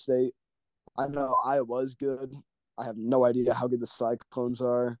Iowa State. I know Iowa's good. I have no idea how good the Cyclones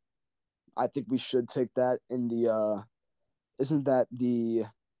are. I think we should take that in the isn't that the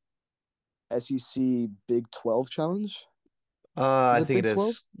SEC Big 12 challenge? Is I it think it Big 12?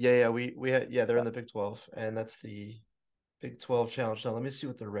 is. Yeah, we had they're in the Big 12, and that's the Big 12 challenge. Now let me see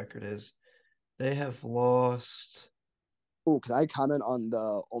what their record is. They have lost. Oh, can I comment on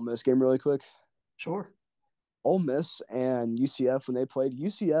the Ole Miss game really quick? Sure. Ole Miss and UCF when they played,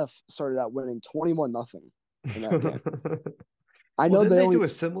 UCF started out winning 21-0 in that game. I Well, know didn't they they only do a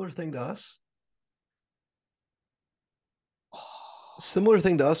similar thing to us? Similar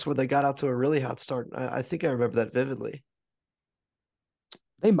thing to us where they got out to a really hot start. I think I remember that vividly.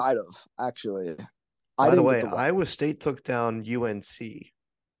 they might have actually. I By the didn't get way, to watch. Iowa State took down UNC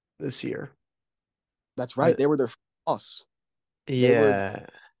this year. That's I right. They were their first loss. They were, they Yeah.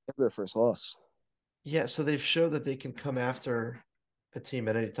 were their first loss. Yeah, so they've showed that they can come after a team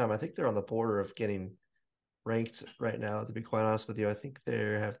at any time. I think they're on the border of getting ranked right now, to be quite honest with you. I think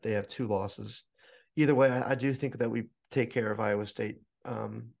they have two losses. Either way, I do think that we take care of Iowa State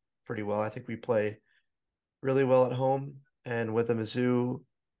pretty well. I think we play really well at home and with a Mizzou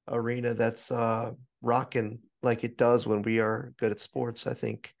arena that's rocking like it does when we are good at sports. I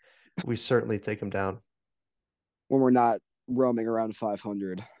think we certainly take them down. When we're not roaming around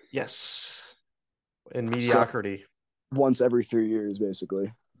 500. Yes. In So mediocrity. once every 3 years,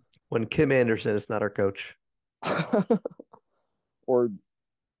 basically. When Kim Anderson is not our coach. Or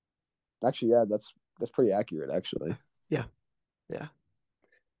actually, yeah, that's pretty accurate, actually. Yeah. Yeah.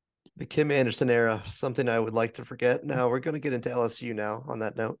 The Kim Anderson era, something I would like to forget. Now we're going to get into LSU now on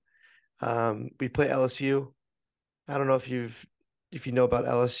that note. We play LSU. I don't know if you know about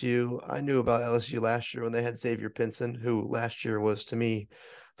LSU. I knew about LSU last year when they had Xavier Pinson, who last year was to me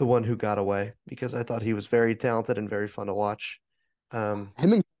the one who got away because I thought he was very talented and very fun to watch. Um,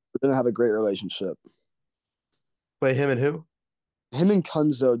 Him and didn't have a great relationship. Wait, him and who? Him and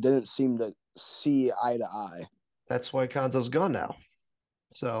Kunzo didn't seem to see eye to eye. That's why Konzo's gone now.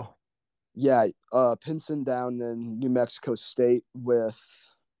 So, Yeah, Pinson down in New Mexico State with,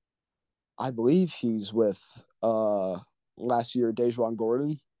 I believe he's with last year Dejuan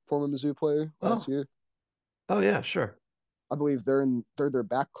Gordon, former Mizzou player last oh, year. oh yeah, sure. I believe they're their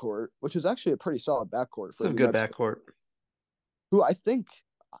backcourt, which is actually a pretty solid backcourt for Some New good Mexico. backcourt. Who I think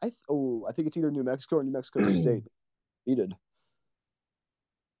it's either New Mexico or New Mexico State defeated.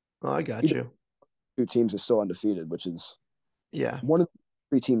 Oh, I got Either you. two teams is still undefeated, which is Yeah. one of the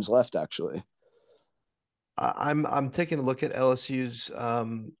three teams left actually. I'm taking a look at LSU's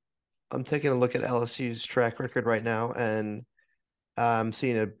I'm taking a look at LSU's track record right now, and I'm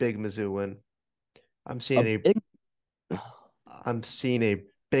seeing a big Mizzou win. I'm A seeing a big I'm seeing a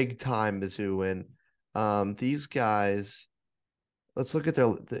big time Mizzou win. These guys, let's look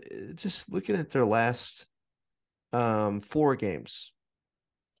at just looking at their last four games.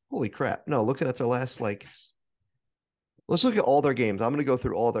 Holy crap. No, looking at their last let's look at all their games. I'm going to go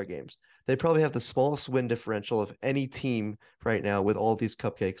through all their games. They probably have the smallest win differential of any team right now with all these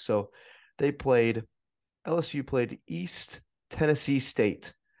cupcakes. So they played LSU played East Tennessee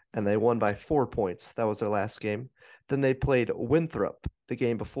State, and they won by 4 points. That was their last game. Then they played Winthrop the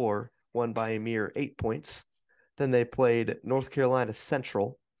game before, won by a mere 8 points. Then they played North Carolina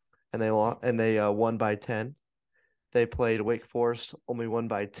Central, and they won by 10. They played Wake Forest, only won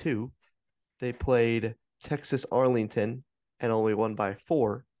by 2. They played Texas Arlington and only won by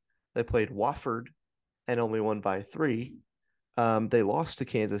 4. They played Wofford and only won by 3. They lost to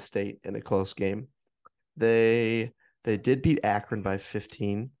Kansas State in a close game. They did beat Akron by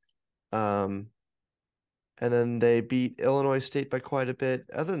 15. Um, and then they beat Illinois State by quite a bit.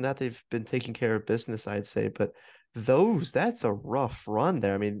 Other than that, they've been taking care of business, I'd say. But that's a rough run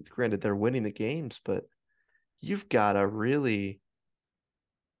there. I mean, granted, they're winning the games, but you've got to really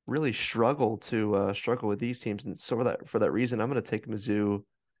struggle with these teams. And so for that reason, I'm going to take Mizzou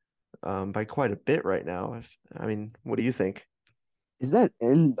by quite a bit right now. I mean, what do you think? Is that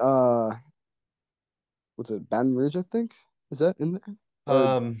in what's it, Baton Rouge, I think? Is that in there? Or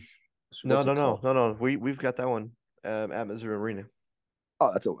Um, no, what's no, it no, called? no, no. We've got that one at Mizzou Arena.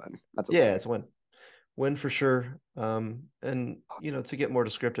 Oh, that's a win. That's a Yeah, win. it's a win for sure. And to get more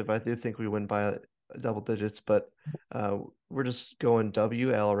descriptive, I do think we win by double digits, but we're just going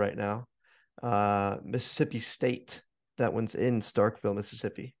WL right now. Mississippi State. That one's in Starkville,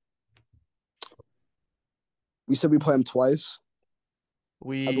 Mississippi. We said we play them twice,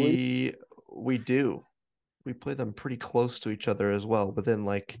 I believe. We we do. We play them pretty close to each other as well. Within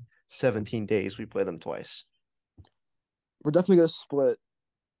like 17 days, we play them twice. We're definitely gonna split.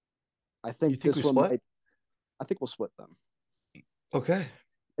 I You think think we this one split? might. I think we'll split them. Okay.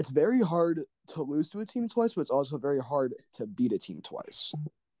 It's very hard to lose to a team twice, but it's also very hard to beat a team twice.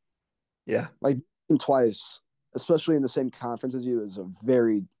 Yeah. Like team twice, especially in the same conference as you, is a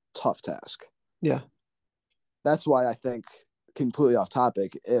very tough task. Yeah. That's why I think, completely off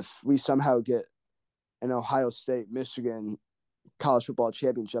topic, if we somehow get an Ohio State Michigan college football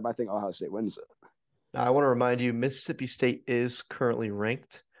championship, I think Ohio State wins it. Now, I want to remind you, Mississippi State is currently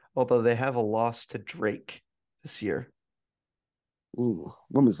ranked, although they have a loss to Drake this year. Ooh,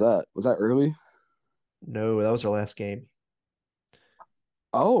 when was that? Was that early? No, that was our last game.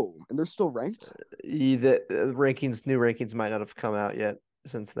 Oh, and they're still ranked? New rankings might not have come out yet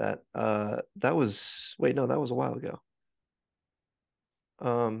since that. That was wait, no, that was a while ago.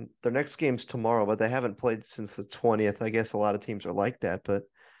 Their next game's tomorrow, but they haven't played since the 20th. I guess a lot of teams are like that, but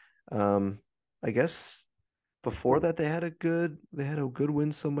um, I guess before that they had a good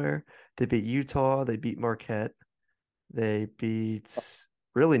win somewhere. They beat Utah, they beat Marquette, they beat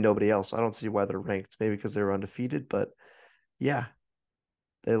really nobody else. I don't see why they're ranked. Maybe because they were undefeated, but yeah,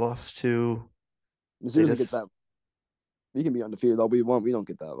 they lost to Mizzou they doesn't get just that. We can be undefeated all we want. We don't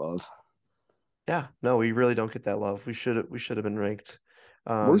get that love. yeah, no, we really don't get that love. We should have been ranked.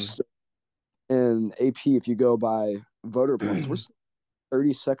 We're Um still in AP if you go by voter points. We're still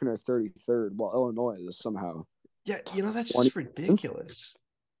 32nd or 33rd, while Illinois is somehow yeah, that's just 20th. ridiculous.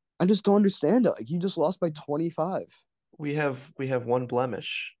 I just don't understand it. Like you just lost by 25. We have one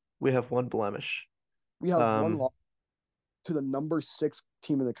blemish. We have one blemish. We have one Um loss to the number 6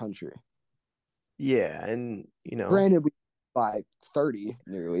 team in the country. yeah, and Granted, we by 30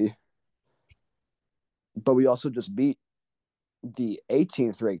 nearly, but we also just beat the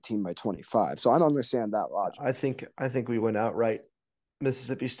 18th ranked team by 25. So I don't understand that logic. I think we went outright.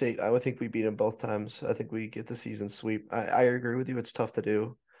 Mississippi State, I would think we beat them both times. I think we get the season sweep. I agree with you. It's tough to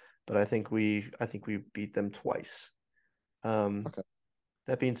do, but I think we beat them twice. Um, Okay.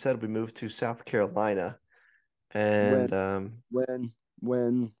 that being said, we moved to South Carolina, When and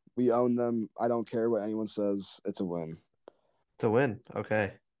when we own them, I don't care what anyone says. It's a win. to win.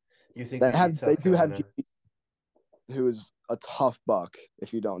 Okay, you think They we beat have they South do have Carolina? G, who is a tough buck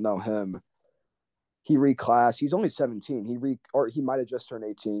if you don't know him. He reclassed. He's only 17. Or he might have just turned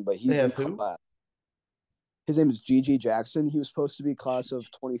 18, but he They have who? reclassed. His name is GG Jackson. He was supposed to be class of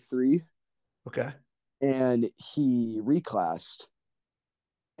 23 Okay, and he reclassed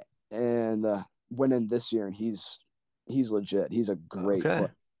and went in this year and he's legit. He's a great okay.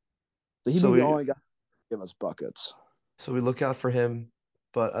 player. So he'd So be the we only guy to give us buckets. so we look out for him,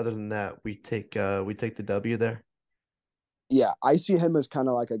 but other than that, we take the W there. Yeah, I see him as kind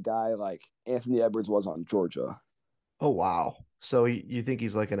of like a guy like Anthony Edwards was on Georgia. Oh wow. So you think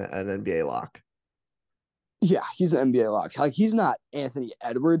he's like an NBA lock? Yeah, he's an NBA lock. Like he's not Anthony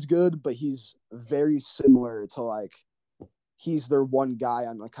Edwards good, but he's very similar to like he's their one guy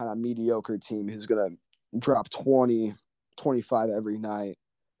on a kind of mediocre team who's gonna drop 20, 25 every night.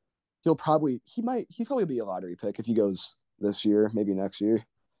 He'd probably be a lottery pick if he goes this year, maybe next year.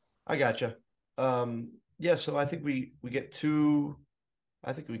 I gotcha. Yeah, so I think we get two.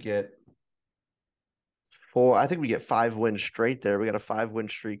 I think we get four. I think we get 5 wins straight there. We got a 5 win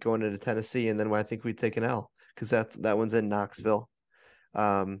streak going into Tennessee, and then I think we take an L because that one's in Knoxville.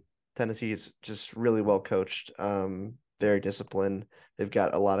 Um, Tennessee is just really well coached, very disciplined. They've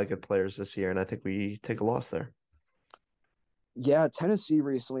got a lot of good players this year, and I think we take a loss there. Yeah, Tennessee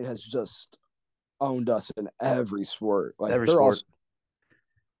recently has just owned us in every sport. Every sport.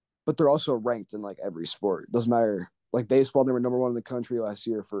 But they're also ranked in like every sport. Doesn't matter. Like baseball, they were number one in the country last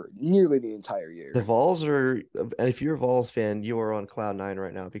year for nearly the entire The year. Vols are, and if you're a Vols fan, you are on cloud nine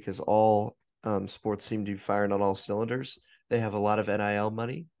right now because all sports seem to be firing on all cylinders. They have a lot of NIL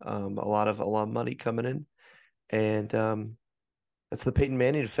money, a lot of alum money coming in, and that's the Peyton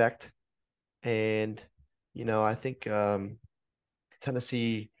Manning effect. And I think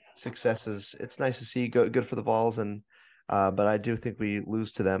Tennessee successes. It's nice to see, good for the Vols, and but I do think we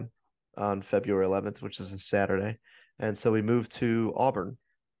lose to them. on February 11th, which is a Saturday. And so we moved to Auburn.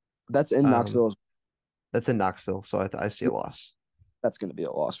 That's in Um, Knoxville. that's in Knoxville, so I see a loss. That's going to be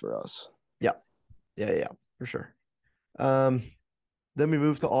a loss for us. Yeah, yeah, for sure. Um, then we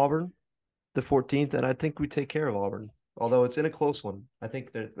moved to Auburn, the 14th, and I think we take care of Auburn. Although it's in a close one, I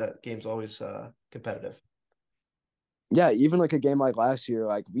think that game's always competitive. Yeah, even like a game like last year,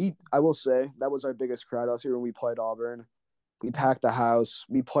 I will say that was our biggest crowd last year when we played Auburn. We packed the house.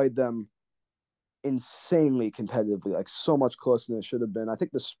 We played them insanely competitively, like so much closer than it should have been. I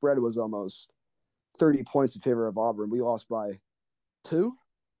think the spread was almost 30 points in favor of Auburn. We lost by 2,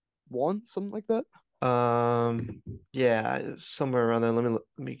 1, something like that. Yeah, somewhere around there. Let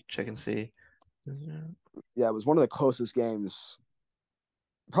me check and see. Yeah, it was one of the closest games.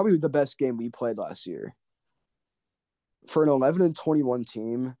 Probably the best game we played last year. For an 11-21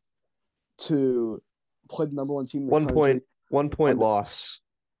 team to play the number one team in the One country. point, 1 point loss.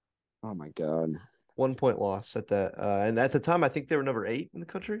 Oh my God. 1 point loss at that. And at the time, I think they were number 8 in the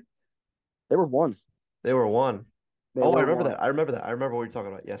country. They were 1. They were 1. They Oh, I were remember 1. that. I remember that. I remember what you're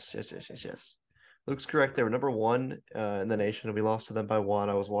talking about. Yes. Luke's correct. They were number 1 in the nation, and we lost to them by 1.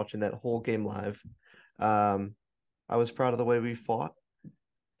 I was watching that whole game live. I was proud of the way we fought,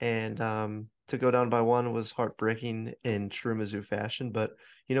 and to go down by 1 was heartbreaking in true Mizzou fashion. But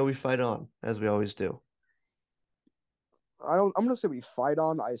we fight on as we always do. I'm gonna say we fight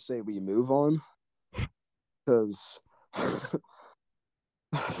on. I say we move on. Because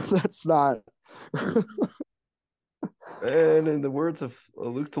that's not. And in the words of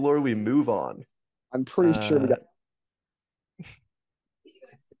Luke Delore, we move on. I'm pretty sure we got.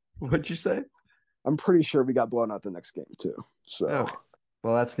 What'd you say? I'm pretty sure we got blown out the next game too. So, okay.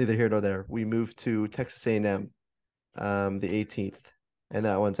 Well, that's neither here nor there. We moved to Texas A&M, the 18th, and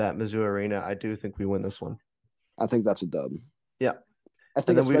that one's at Mizzou Arena. I do think we win this one. I think that's a dub. Yeah, I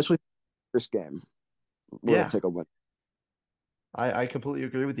think especially first game, we're gonna take a win. I completely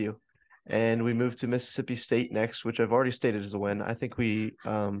agree with you. And we move to Mississippi State next, which I've already stated is a win. I think we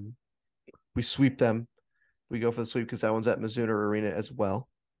sweep them. We go for the sweep because that one's at Mizzou Arena as well.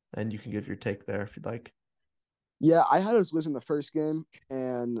 And you can give your take there if you'd like. Yeah, I had us losing the first game,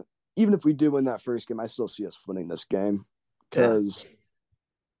 and even if we do win that first game, I still see us winning this game. Because,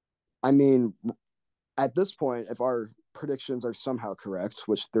 I mean, at this point, if our predictions are somehow correct,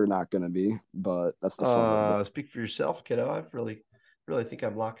 which they're not going to be, but that's the fun of it. Speak for yourself, kiddo. I really think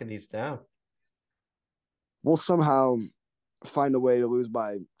I'm locking these down. We'll somehow find a way to lose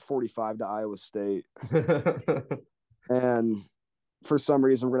by 45 to Iowa State. And for some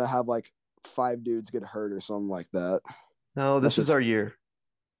reason, we're going to have like 5 dudes get hurt or something like that. No, this is our year.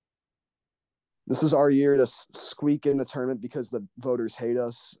 This is our year to squeak in the tournament because the voters hate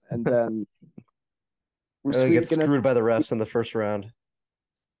us. And then we get screwed by the refs in the first round.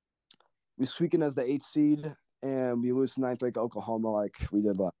 We squeak in as the 8th seed, and we lose to 9th like Oklahoma like we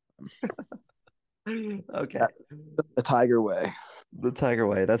did last time. Okay. The Tiger way. The Tiger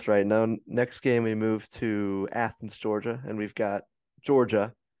way. That's right. Now, next game, we move to Athens, Georgia, and we've got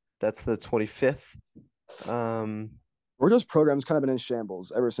Georgia. That's the 25th. Georgia's program's kind of been in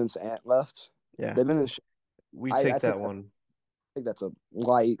shambles ever since Ant left. Yeah. They've been in We take that one. I think that's a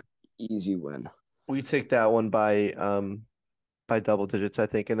light, easy win. We take that one by double digits, I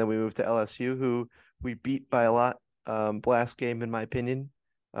think. And then we move to LSU, who we beat by a lot. Last game, in my opinion.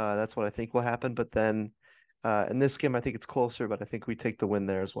 That's what I think will happen. But then in this game, I think it's closer, but I think we take the win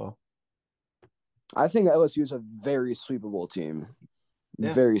there as well. I think LSU is a very sweepable team.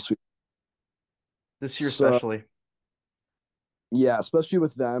 Yeah. Very sweet. This year, especially. Yeah, especially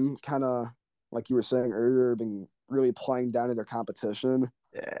with them, kind of like you were saying earlier, being really playing down to their competition.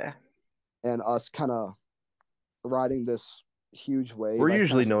 Yeah. And us kind of riding this huge wave. We're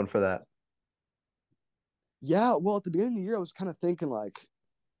usually known for that. Yeah, well, at the beginning of the year, I was kind of thinking like,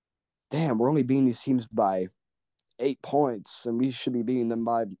 damn, we're only beating these teams by 8 points, and we should be beating them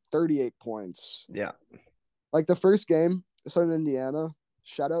by 38 points. Yeah. Like the first game, started in Indiana.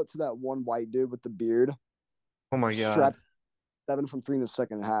 Shout out to that one white dude with the beard. Oh my God. 7 from 3 in the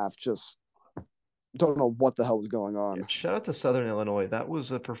second half. Just don't know what the hell was going on. Yeah, shout out to Southern Illinois. That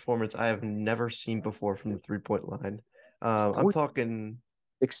was a performance I have never seen before from the 3-point line. I'm talking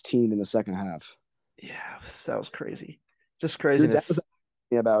 16 in the second half. Yeah, that was crazy. Just craziness.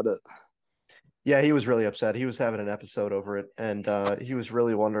 Your dad was about it. Yeah, he was really upset. He was having an episode over it, and he was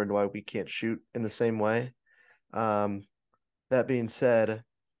really wondering why we can't shoot in the same way. That being said,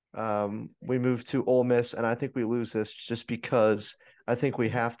 we move to Ole Miss, and I think we lose this just because I think we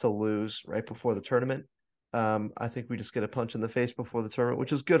have to lose right before the tournament. I think we just get a punch in the face before the tournament,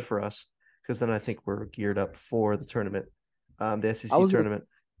 which is good for us because then I think we're geared up for the tournament, the SEC tournament.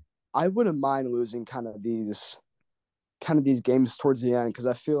 I wouldn't mind losing kind of these games towards the end because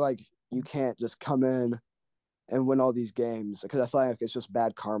I feel like you can't just come in and win all these games because I feel like it's just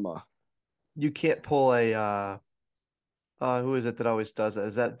bad karma. You can't pull a who is it that always does it?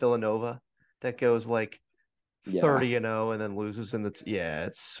 Is that Villanova that goes like Yeah. 30-0 and then loses in yeah,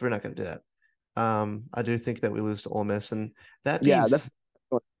 we're not going to do that. I do think that we lose to Ole Miss, and that being Yeah, that's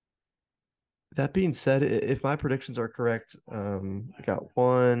that being said, if my predictions are correct, I got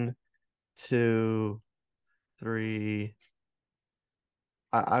 1, 2, 3.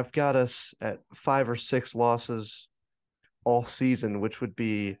 I've got us at 5 or 6 losses all season, which would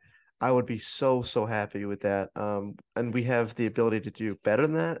be I would be so happy with that. And we have the ability to do better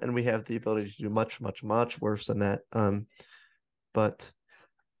than that, and we have the ability to do much worse than that. But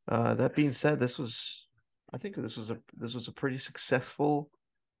that being said, I think this was a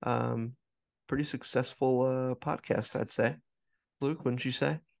um, pretty successful podcast, I'd say. Luke, wouldn't you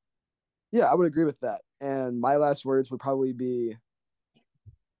say? yeah, I would agree with that. And my last words would probably be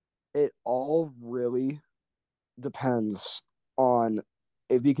it all really depends on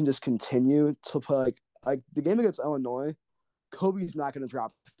if we can just continue to play like the game against Illinois. Kobe's not going to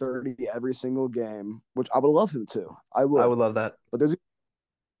drop 30 every single game, which I would love him to. I I would. would love that. But there's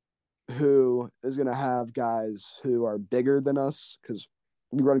who is going to have guys who are bigger than us because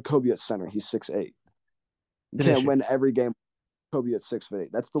we run Kobe at center. He's 6'8". You It's an can't issue. win every game. Kobe at 6'8".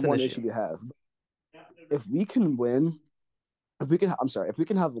 That's the It's an one issue. issue we have. If we can win, if we can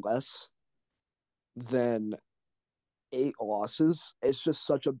have less than 8 losses, it's just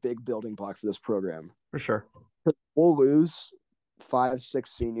such a big building block for this program. For sure. We'll lose 5,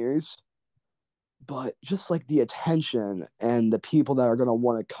 6 seniors, but just like the attention and the people that are going to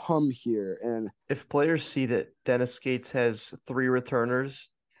want to come here. And If players see that Dennis Gates has 3 returners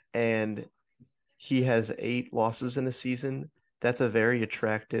and he has 8 losses in a season, that's a very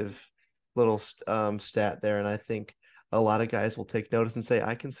attractive little stat there. And I think a lot of guys will take notice and say,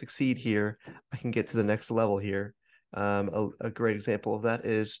 I can succeed here. I can get to the next level here. A great example of that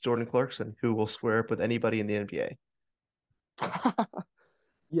is Jordan Clarkson, who will square up with anybody in the NBA.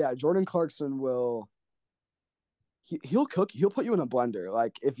 yeah, Jordan Clarkson will. He'll cook. He'll put you in a blender.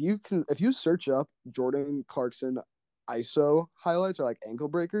 Like if you search up Jordan Clarkson ISO highlights or like ankle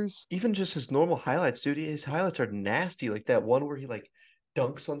breakers. Even just his normal highlights, dude. His highlights are nasty. Like that one where he like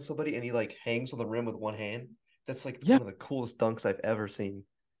dunks on somebody and he like hangs on the rim with one hand. That's like Yeah, one of the coolest dunks I've ever seen.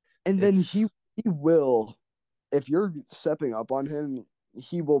 and then It's he will, if you're stepping up on him,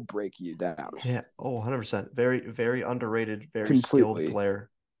 he will break you down yeah, oh, 100%. Very underrated, very skilled completely. player.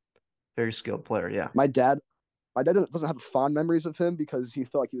 Very skilled player, yeah. My dad, my dad doesn't have fond memories of him because he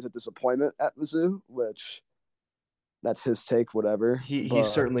felt like he was a disappointment at Mizzou, which that's his take, whatever. He's But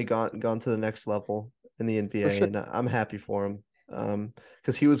certainly gone to the next level in the for NBA, sure, and I'm happy for him.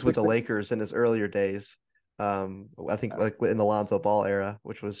 Because he was with the Lakers in his earlier days. I think like in the Lonzo Ball era,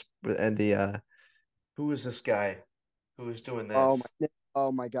 which was and the who was this guy who was doing this?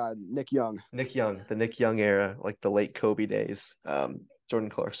 oh my God, Nick Young, Nick Young, the Nick Young era, like the late Kobe days. Jordan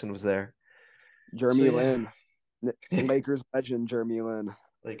Clarkson was there. So Jeremy yeah, Lin, Lakers legend Jeremy Lin.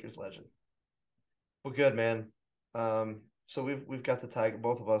 Lakers legend. Well, good man. So we've got the Tiger.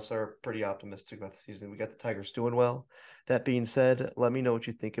 Both of us are pretty optimistic about the season. We got the Tigers doing well. That being said, let me know what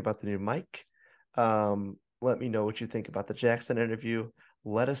you think about the new mic. Let me know what you think about the Jackson interview.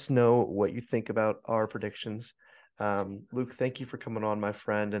 Let us know what you think about our predictions. Luke, thank you for coming on, my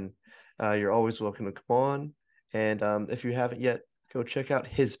friend, and you're always welcome to come on. And if you haven't yet, go check out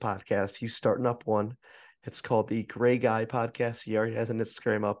his podcast. He's starting up one. It's called the Gray Guy Podcast. He already has an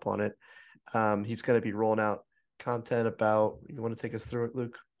Instagram up on it. He's going to be rolling out content about. You want to take us through it,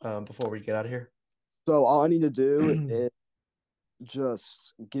 Luke, before we get out of here? So all I need to do is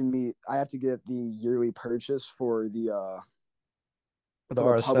just give me. I have to get the yearly purchase for For the for the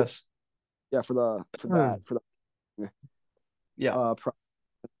public. RSS. Yeah, for that for the Yeah.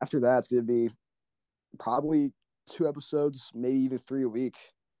 after that it's gonna be probably 2 episodes, maybe even 3 a week.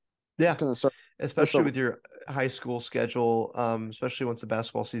 Yeah. Just gonna start. Especially with your high school schedule, especially once the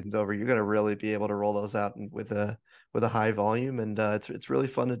basketball season's over, you're gonna really be able to roll those out with a high volume, and it's really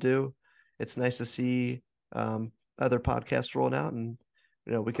fun to do. It's nice to see other podcasts rolling out, and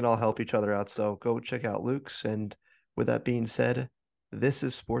we can all help each other out. So go check out Luke's. And with that being said, this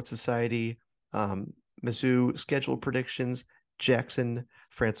is Sports Society, Mizzou scheduled predictions, Jackson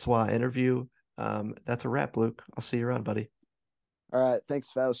Francois interview. That's a wrap, Luke. I'll see you around, buddy. All right,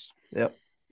 thanks, Faust. Yep.